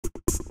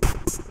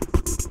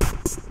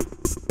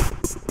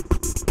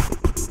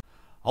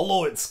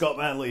Hello, it's Scott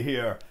Manley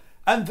here.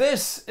 And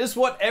this is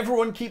what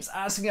everyone keeps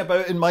asking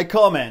about in my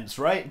comments,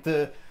 right?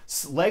 The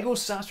Lego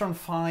Saturn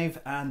V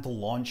and the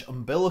launch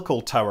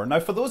umbilical tower. Now,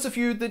 for those of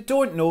you that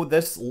don't know,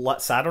 this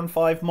Saturn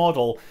V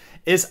model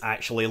is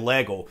actually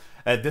Lego.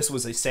 This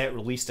was a set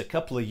released a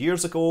couple of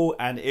years ago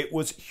and it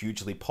was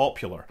hugely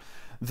popular.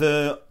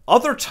 The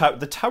other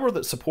the tower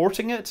that's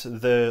supporting it,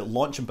 the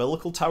launch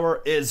umbilical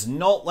tower, is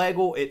not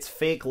Lego, it's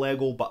fake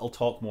Lego, but I'll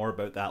talk more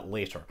about that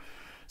later.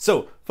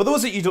 So, for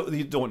those that you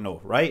don't know,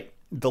 right?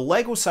 The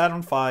Lego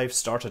Saturn V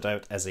started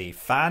out as a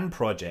fan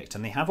project,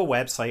 and they have a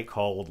website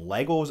called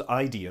Lego's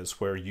Ideas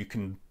where you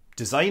can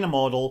design a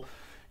model,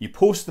 you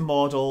post the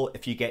model,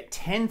 if you get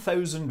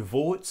 10,000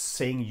 votes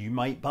saying you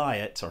might buy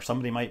it, or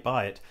somebody might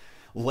buy it,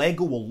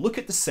 Lego will look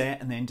at the set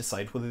and then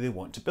decide whether they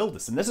want to build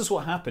this. And this is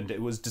what happened.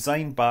 It was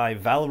designed by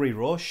Valerie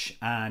Roche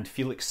and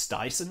Felix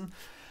Dyson.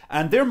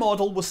 And their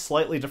model was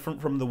slightly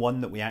different from the one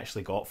that we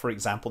actually got. For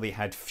example, they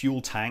had fuel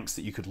tanks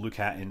that you could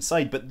look at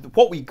inside. But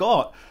what we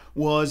got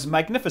was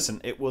magnificent.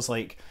 It was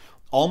like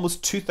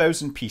almost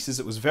 2,000 pieces.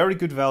 It was very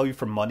good value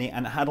for money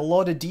and it had a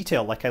lot of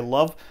detail. Like, I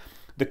love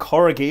the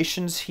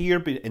corrugations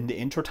here in the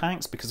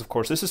intertanks because, of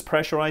course, this is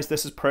pressurized,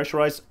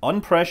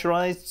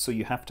 unpressurized. So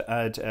you have to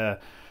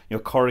add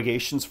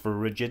corrugations for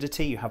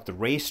rigidity. You have the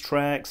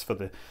racetracks for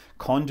the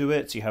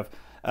conduits. You have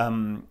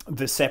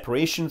the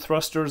separation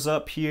thrusters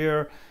up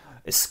here.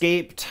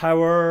 Escape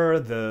tower,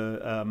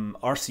 the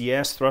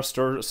RCS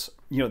thrusters.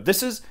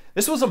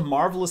 This was a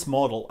marvelous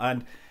model,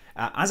 and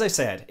as I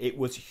said, it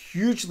was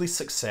hugely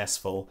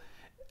successful.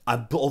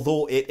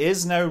 Although it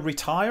is now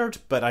retired,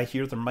 but I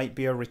hear there might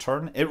be a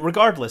return.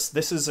 Regardless,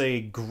 this is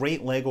a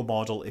great Lego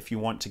model if you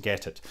want to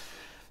get it.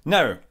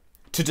 Now,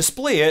 to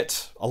display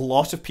it, a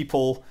lot of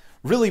people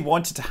really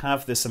wanted to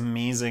have this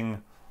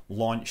amazing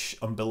launch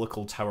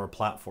umbilical tower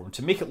platform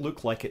to make it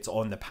look like it's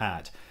on the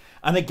pad.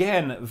 And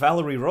again,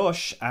 Valerie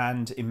Roche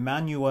and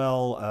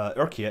Emmanuel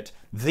Urquiet,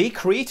 they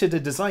created a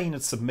design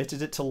and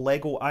submitted it to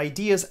Lego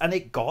Ideas, and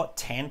it got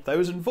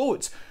 10,000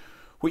 votes,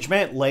 which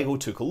meant Lego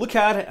took a look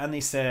at it and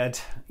they said,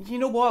 you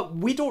know what,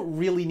 we don't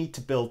really need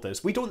to build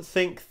this. We don't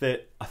think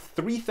that a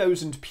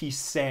 3,000 piece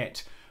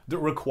set that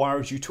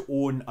requires you to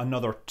own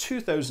another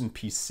 2,000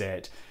 piece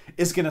set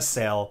is going to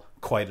sell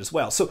quite as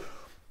well. So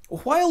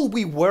while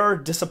we were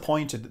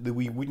disappointed that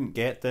we wouldn't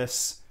get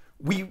this,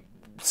 we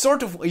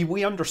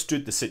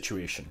understood the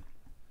situation.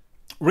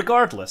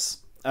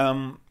 Regardless,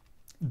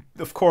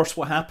 of course,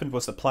 what happened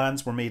was the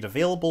plans were made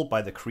available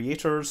by the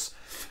creators,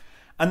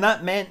 and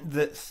that meant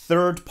that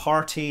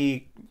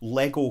third-party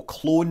Lego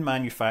clone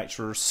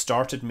manufacturers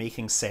started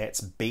making sets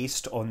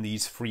based on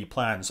these free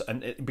plans,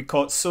 and it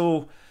became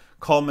so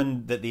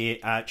common that the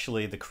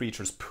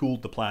creators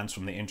pulled the plans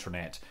from the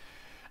internet.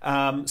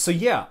 So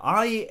yeah,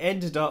 I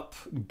ended up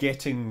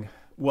getting,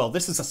 well,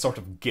 this is a sort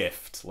of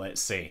gift,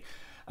 let's say.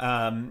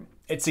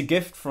 It's a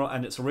gift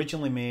and it's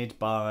originally made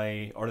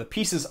by, or the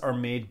pieces are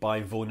made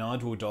by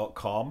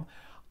Vonado.com.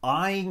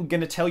 I'm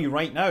going to tell you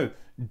right now,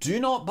 do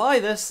not buy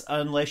this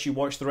unless you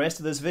watch the rest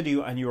of this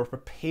video and you are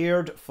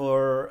prepared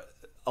for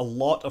a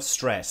lot of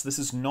stress. This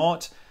is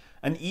not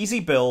an easy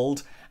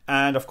build,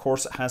 and of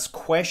course it has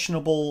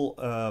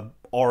questionable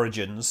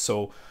origins,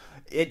 so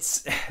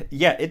it's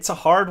a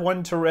hard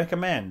one to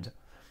recommend.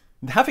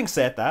 Having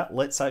said that,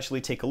 let's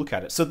actually take a look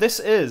at it. So this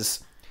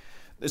is...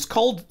 It's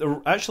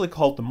actually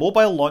called the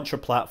Mobile Launcher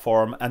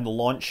Platform and the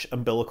Launch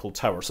Umbilical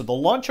Tower. So the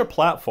launcher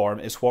platform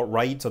is what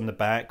rides on the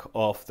back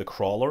of the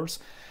crawlers,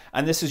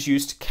 and this is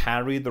used to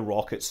carry the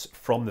rockets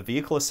from the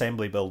vehicle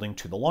assembly building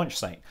to the launch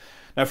site.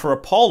 Now for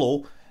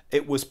Apollo,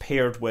 it was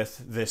paired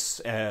with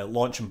this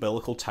Launch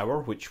Umbilical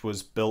Tower, which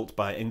was built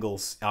by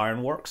Ingalls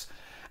Ironworks.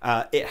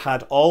 It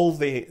had all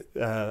the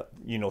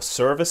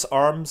service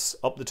arms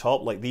up the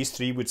top, like these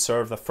three would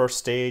serve the first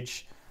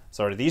stage.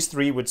 Sorry, these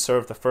three would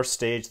serve the first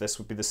stage, this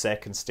would be the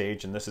second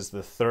stage, and this is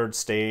the third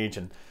stage,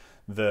 and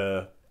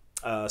the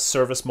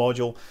service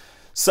module.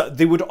 So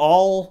they would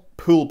all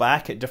pull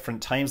back at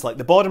different times. Like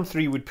the bottom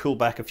three would pull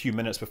back a few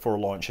minutes before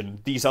launch,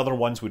 and these other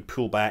ones would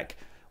pull back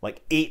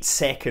like 8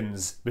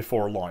 seconds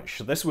before launch.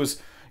 So this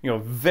was,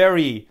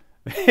 very,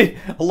 a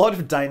lot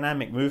of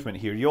dynamic movement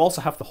here. You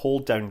also have the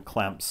hold down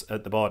clamps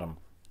at the bottom.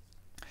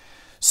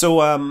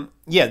 So,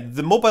 yeah,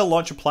 the mobile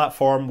launcher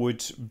platform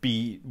would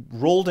be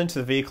rolled into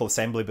the vehicle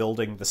assembly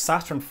building. The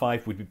Saturn V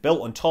would be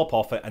built on top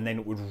of it, and then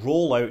it would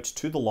roll out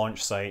to the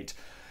launch site.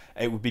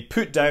 It would be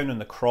put down and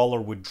the crawler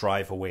would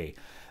drive away.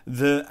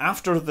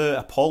 After the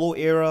Apollo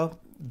era,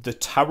 the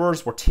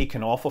towers were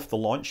taken off of the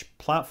launch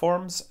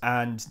platforms,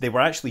 and they were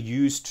actually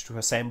used to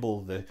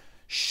assemble the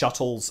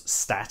shuttle's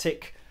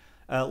static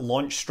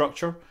launch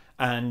structure.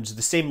 And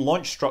the same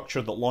launch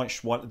structure that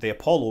launched the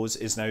Apollos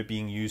is now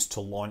being used to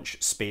launch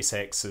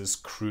SpaceX's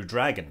Crew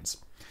Dragons.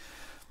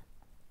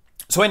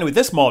 So anyway,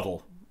 this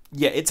model,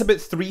 yeah, it's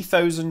about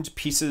 3,000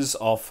 pieces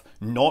of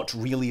not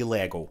really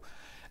Lego.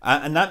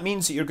 And that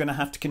means that you're going to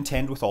have to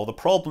contend with all the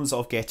problems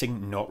of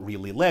getting not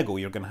really Lego.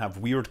 You're going to have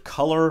weird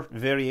color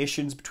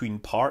variations between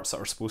parts that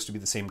are supposed to be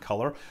the same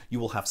color. You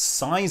will have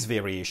size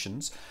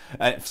variations.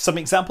 Some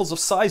examples of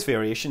size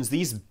variations,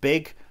 these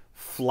big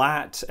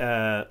flat,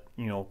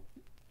 you know,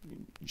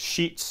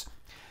 sheets.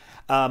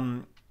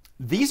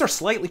 These are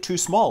slightly too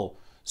small.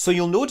 So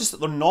you'll notice that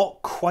they're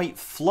not quite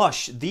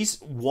flush.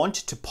 These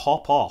wanted to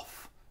pop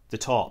off the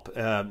top.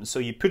 So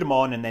you put them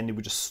on and then they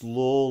would just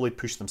slowly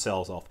push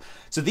themselves off.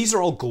 So these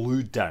are all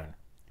glued down.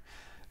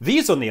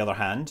 These, on the other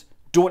hand,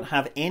 don't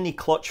have any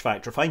clutch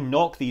factor. If I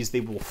knock these,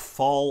 they will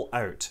fall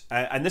out.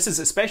 And this is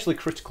especially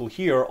critical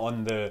here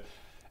on the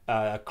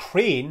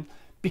crane,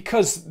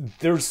 because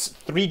there's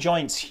 3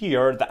 joints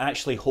here that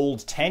actually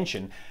hold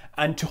tension.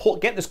 And to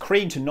get this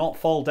crane to not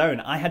fall down,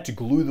 I had to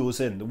glue those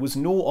in. There was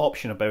no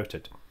option about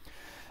it.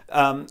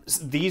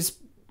 These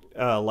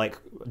like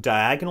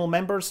diagonal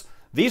members,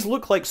 these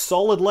look like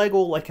solid Lego,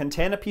 like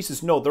antenna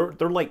pieces. No,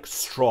 they're like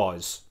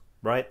straws,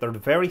 right? They're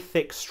very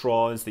thick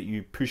straws that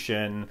you push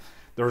in.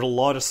 There's a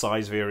lot of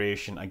size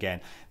variation.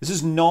 Again, this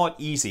is not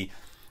easy.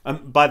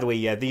 By the way,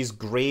 yeah, these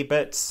grey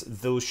bits,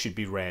 those should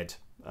be red.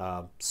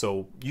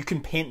 So you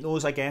can paint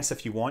those, I guess,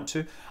 if you want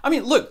to. I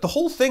mean, look, the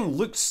whole thing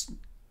looks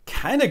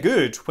kind of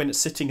good when it's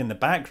sitting in the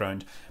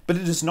background, but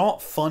it is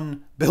not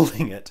fun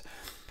building it.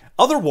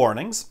 Other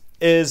warnings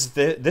is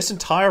that this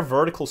entire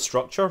vertical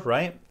structure,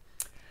 right?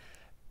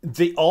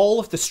 All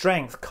of the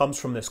strength comes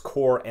from this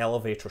core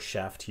elevator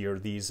shaft here,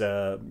 these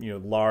you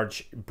know,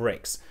 large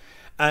bricks.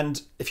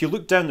 And if you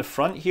look down the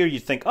front here,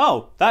 you'd think,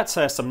 oh, that's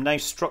some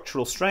nice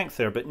structural strength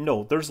there. But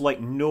no, there's like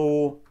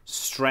no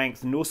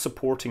strength, no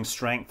supporting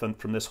strength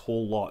from this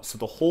whole lot. So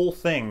the whole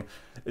thing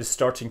is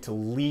starting to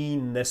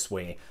lean this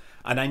way.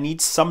 And I need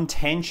some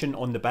tension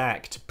on the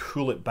back to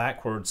pull it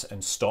backwards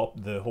and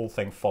stop the whole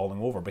thing falling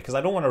over, because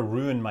I don't want to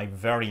ruin my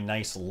very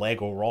nice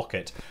Lego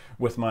rocket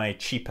with my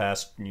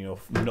cheap-ass, you know,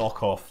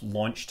 knockoff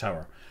launch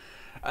tower.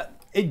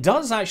 It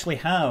does actually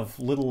have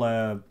little,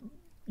 I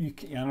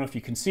don't know if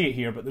you can see it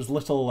here, but there's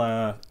little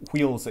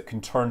wheels that can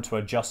turn to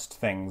adjust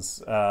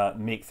things,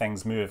 make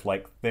things move.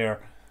 Like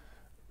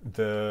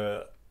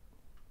the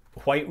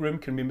white room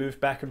can be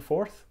moved back and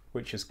forth,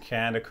 which is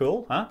kind of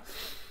cool, huh?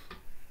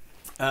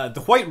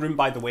 The white room,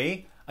 by the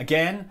way,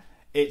 again,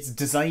 it's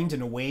designed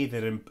in a way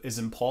that is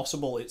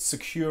impossible. It's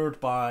secured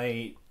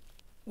by,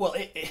 well,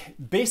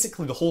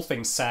 basically the whole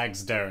thing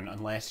sags down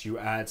unless you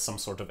add some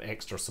sort of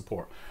extra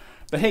support.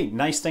 But hey,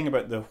 nice thing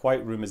about the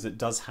white room is it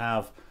does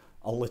have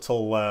a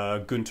little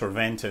Gunter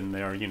vent in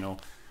there, you know,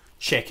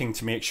 checking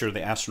to make sure the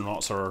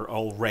astronauts are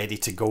all ready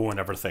to go and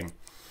everything.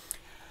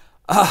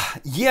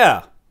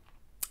 Yeah.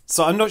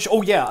 So I'm not sure.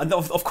 Oh yeah, and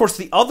of course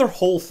the other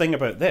whole thing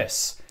about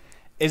this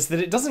is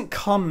that it doesn't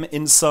come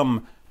in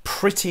some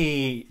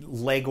pretty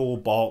Lego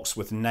box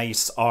with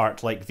nice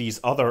art like these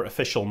other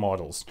official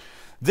models.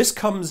 This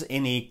comes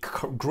in a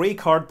grey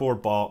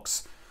cardboard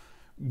box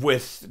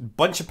with a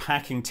bunch of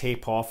packing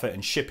tape off it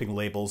and shipping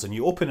labels, and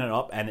you open it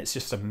up and it's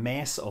just a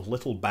mess of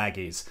little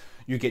baggies.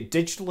 You get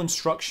digital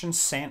instructions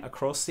sent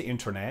across the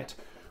internet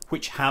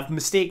which have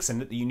mistakes in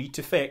it that you need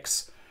to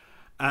fix,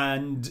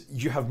 and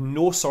you have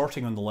no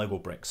sorting on the Lego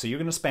bricks. So you're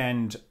going to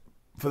spend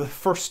for the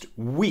first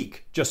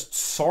week just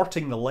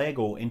sorting the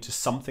Lego into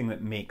something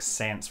that makes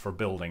sense for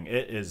building.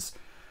 It is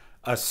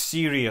a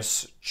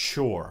serious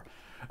chore.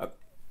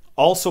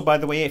 Also, by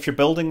the way, if you're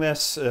building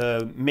this,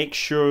 make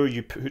sure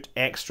you put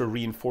extra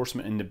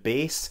reinforcement in the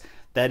base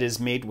that is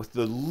made with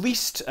the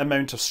least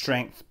amount of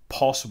strength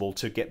possible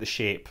to get the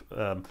shape.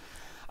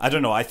 I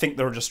don't know, I think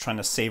they're just trying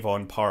to save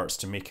on parts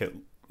to make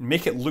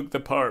it look the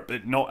part,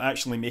 but not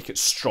actually make it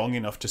strong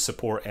enough to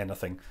support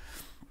anything.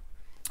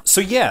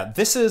 So yeah,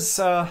 this is,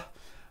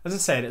 as I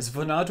said, it's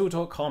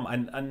Venado.com,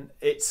 and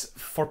it's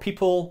for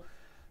people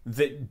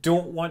that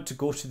don't want to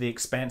go to the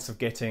expense of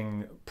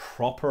getting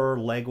proper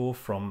Lego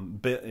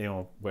from, you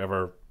know,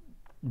 whatever,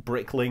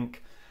 Bricklink,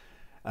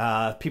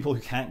 people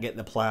who can't get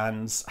the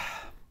plans.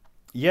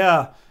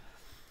 Yeah,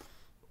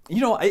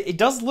 you know, it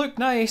does look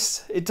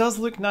nice. It does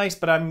look nice,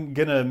 but I'm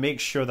gonna make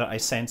sure that I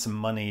send some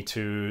money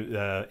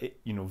to,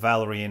 you know,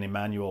 Valerie and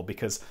Emmanuel,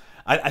 because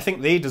I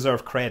think they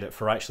deserve credit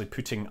for actually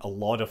putting a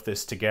lot of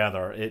this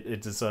together.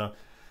 It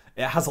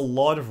has a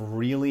lot of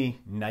really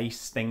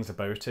nice things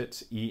about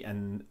it,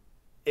 and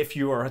if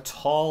you are at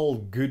all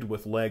good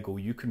with Lego,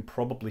 you can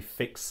probably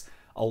fix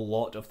a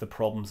lot of the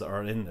problems that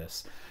are in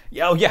this.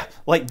 Yeah, oh yeah,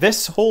 like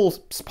this whole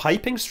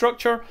piping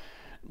structure,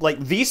 like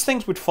these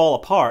things would fall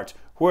apart,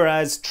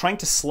 whereas trying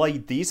to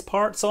slide these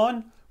parts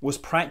on was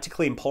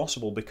practically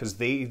impossible because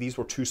these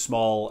were too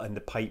small and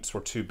the pipes were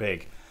too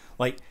big.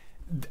 Like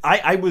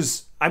I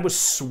was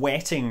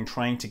sweating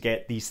trying to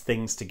get these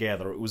things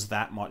together. It was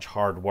that much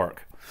hard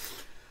work.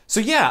 So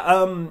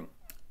yeah,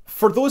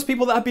 for those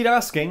people that have been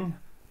asking,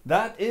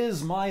 that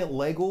is my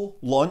Lego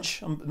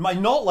launch, my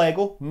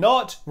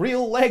not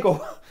real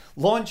Lego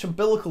launch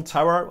umbilical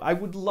tower. I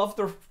would love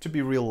there to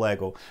be real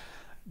Lego.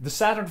 The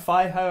Saturn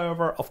V,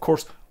 however, of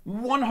course,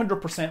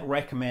 100%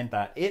 recommend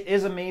that. It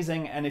is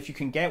amazing, and if you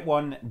can get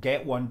one,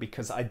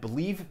 because I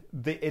believe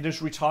that it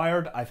is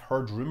retired. I've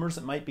heard rumors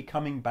it might be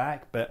coming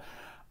back, but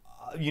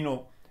you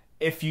know,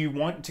 if you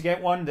want to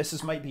get one,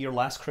 this might be your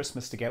last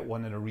Christmas to get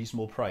one at a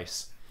reasonable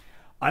price.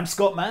 I'm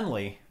Scott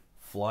Manley.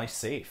 Fly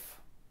safe.